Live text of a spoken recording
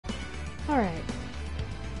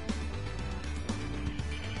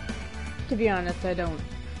To be honest, I don't.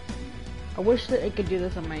 I wish that I could do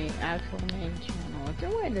this on my actual main channel. Is there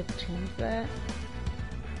a way to change that?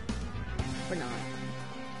 Or not?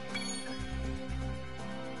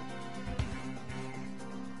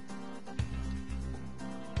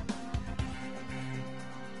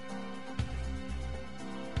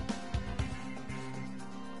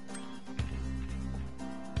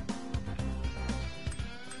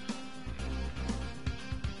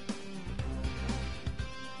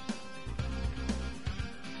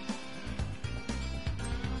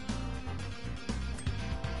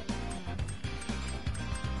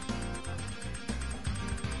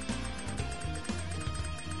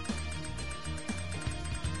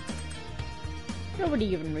 Nobody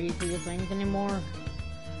even reads these things anymore.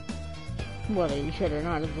 Whether you should or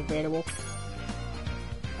not is debatable.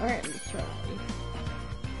 Alright, let's try.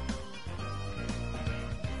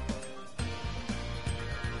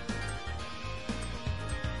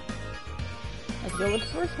 Let's go with the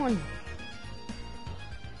first one.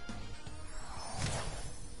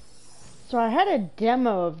 So I had a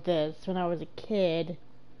demo of this when I was a kid.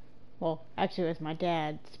 Well, actually it was my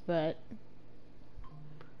dad's, but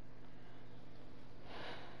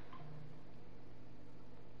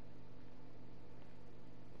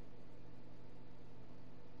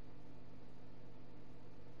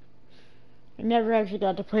I never actually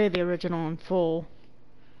got to play the original in full.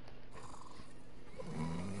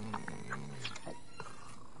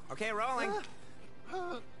 Okay, rolling.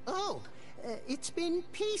 It's been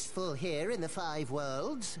peaceful here in the 5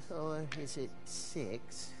 worlds, or is it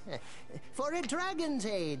 6? For a dragon's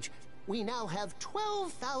age, we now have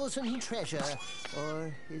 12,000 treasure,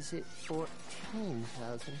 or is it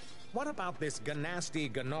 14,000? What about this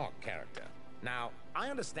Ganasty Ganok character? Now,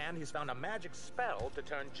 I understand he's found a magic spell to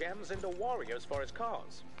turn gems into warriors for his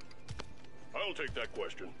cause. I'll take that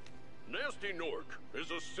question. Nasty Nork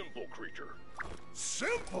is a simple creature.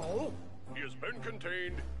 Simple? He has been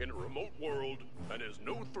contained in a remote world and is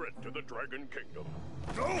no threat to the Dragon Kingdom.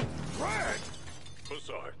 No threat?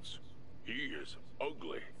 Besides, he is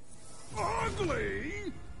ugly.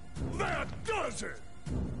 Ugly? That does it!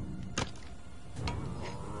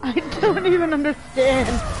 I don't even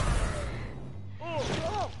understand.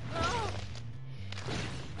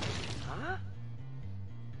 Huh?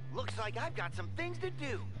 Looks like I've got some things to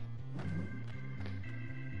do.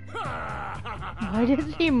 Why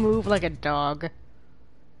does he move like a dog?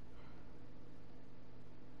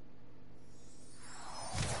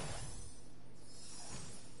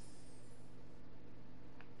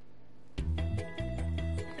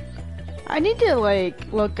 I need to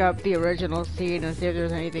like look up the original scene and see if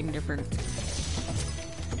there's anything different.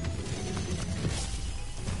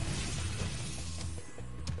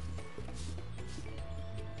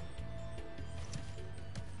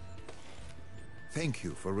 Thank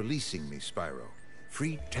you for releasing me, Spyro.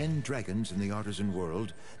 Free 10 dragons in the artisan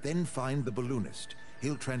world, then find the balloonist.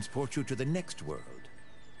 He'll transport you to the next world.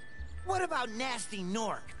 What about Nasty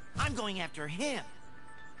Nork? I'm going after him.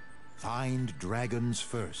 Find dragons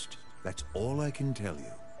first. That's all I can tell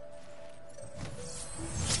you.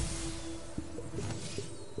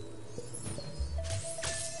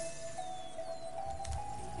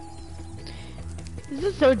 This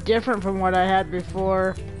is so different from what I had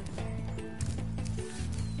before.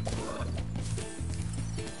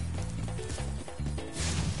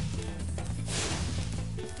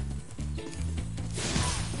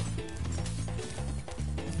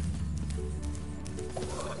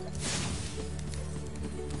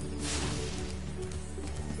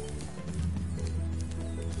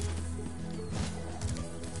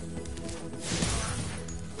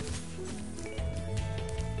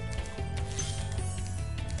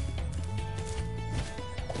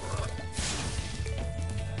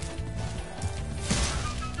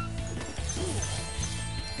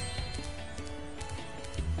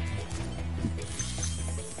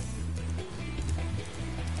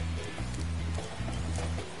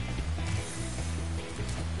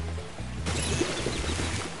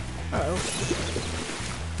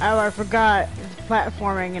 Oh, I forgot. It's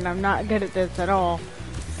platforming and I'm not good at this at all.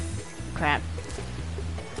 Crap.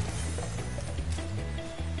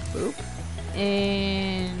 Boop.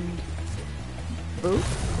 And... boop.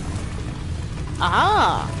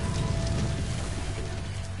 Aha!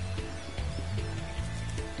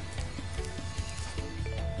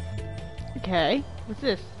 Okay. What's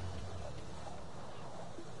this?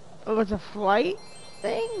 Oh, it's a flight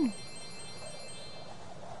thing?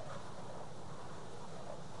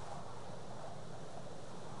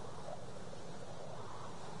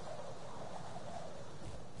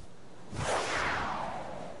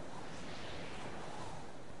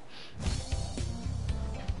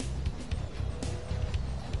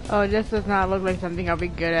 Oh, this does not look like something I'll be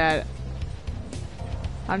good at.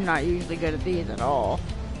 I'm not usually good at these at all.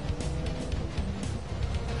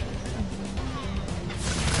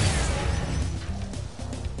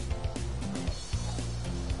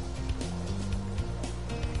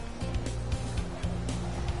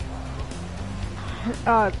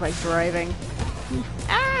 Oh, it's like driving.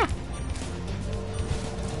 Ah!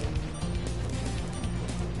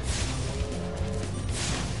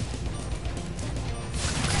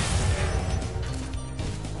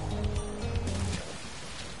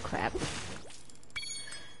 Crap.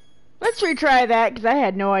 Let's retry that, because I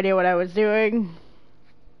had no idea what I was doing.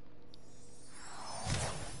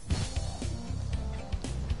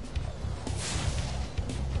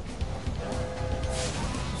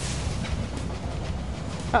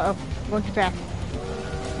 Uh-oh, I'm going too fast.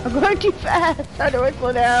 I'm going too fast! How do I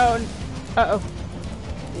slow down? Uh-oh.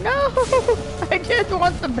 No! I just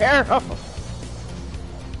want the barrel!